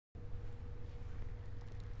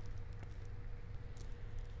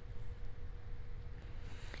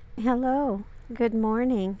Hello, good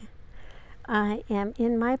morning. I am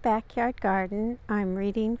in my backyard garden. I'm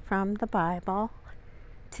reading from the Bible.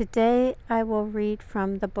 Today I will read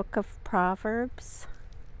from the Book of Proverbs.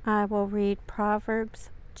 I will read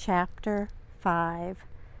Proverbs Chapter 5.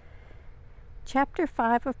 Chapter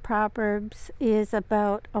 5 of Proverbs is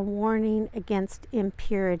about a warning against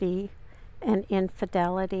impurity and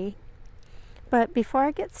infidelity. But before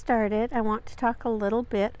I get started, I want to talk a little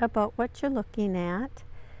bit about what you're looking at.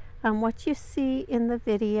 What you see in the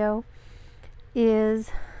video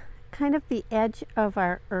is kind of the edge of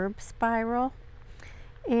our herb spiral,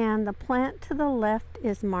 and the plant to the left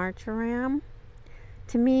is marjoram.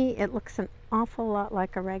 To me it looks an awful lot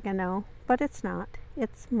like oregano, but it's not.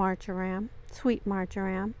 It's marjoram, sweet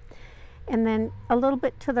marjoram. And then a little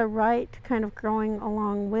bit to the right, kind of growing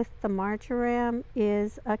along with the marjoram,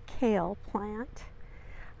 is a kale plant.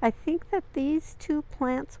 I think that these two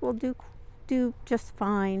plants will do just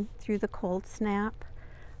fine through the cold snap.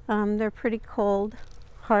 They're pretty cold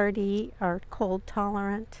hardy or cold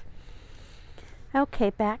tolerant. Okay,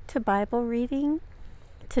 back to Bible reading.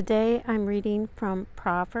 Today I'm reading from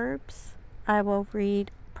Proverbs. I will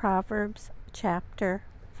read Proverbs Chapter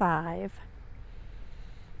 5.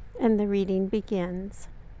 And the reading begins.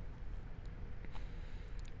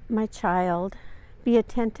 My child, be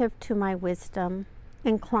attentive to my wisdom.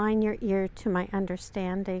 Incline your ear to my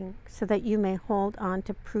understanding, so that you may hold on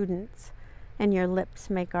to prudence, and your lips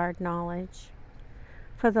may guard knowledge.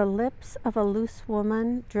 For the lips of a loose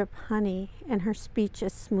woman drip honey, and her speech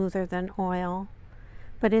is smoother than oil.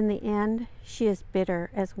 But in the end she is bitter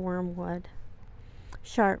as wormwood,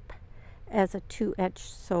 sharp as a two-edged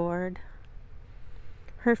sword.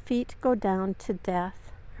 Her feet go down to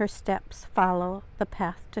death, her steps follow the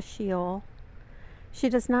path to Sheol. She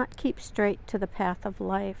does not keep straight to the path of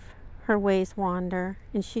life. Her ways wander,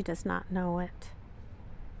 and she does not know it.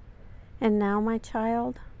 And now, my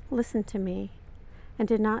child, listen to me, and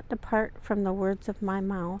do not depart from the words of my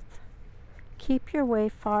mouth. Keep your way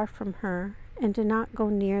far from her, and do not go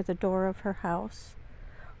near the door of her house,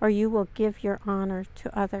 or you will give your honor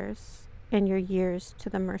to others, and your years to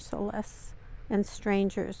the merciless, and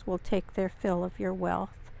strangers will take their fill of your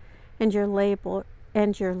wealth, and your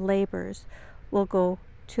labors will go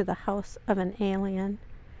to the house of an alien,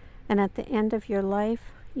 and at the end of your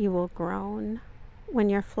life you will groan, when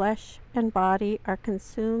your flesh and body are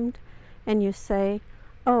consumed, and you say,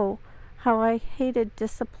 "Oh, how I hated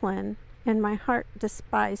discipline, and my heart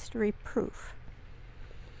despised reproof.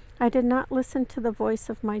 I did not listen to the voice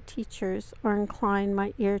of my teachers, or incline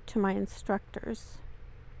my ear to my instructors."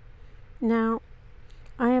 Now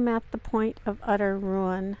I am at the point of utter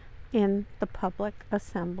ruin in the public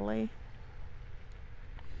assembly.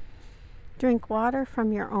 Drink water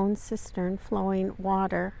from your own cistern, flowing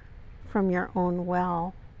water from your own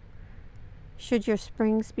well. Should your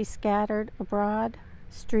springs be scattered abroad,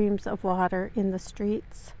 streams of water in the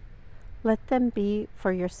streets, let them be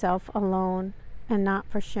for yourself alone, and not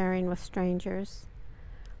for sharing with strangers.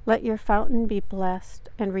 Let your fountain be blessed,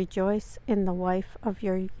 and rejoice in the wife of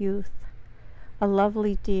your youth, a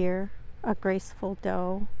lovely deer, a graceful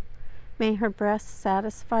doe. May her breast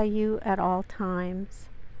satisfy you at all times.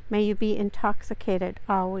 May you be intoxicated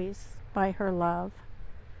always by her love.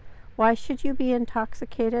 Why should you be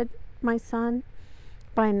intoxicated, my son,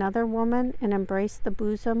 by another woman, and embrace the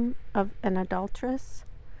bosom of an adulteress?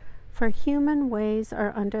 For human ways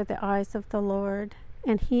are under the eyes of the Lord,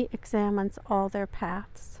 and he examines all their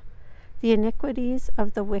paths. The iniquities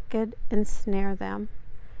of the wicked ensnare them,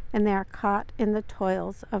 and they are caught in the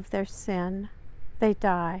toils of their sin. They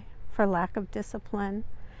die for lack of discipline,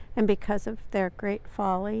 and because of their great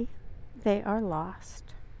folly, they are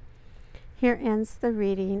lost. Here ends the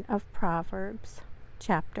reading of Proverbs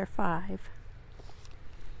chapter 5.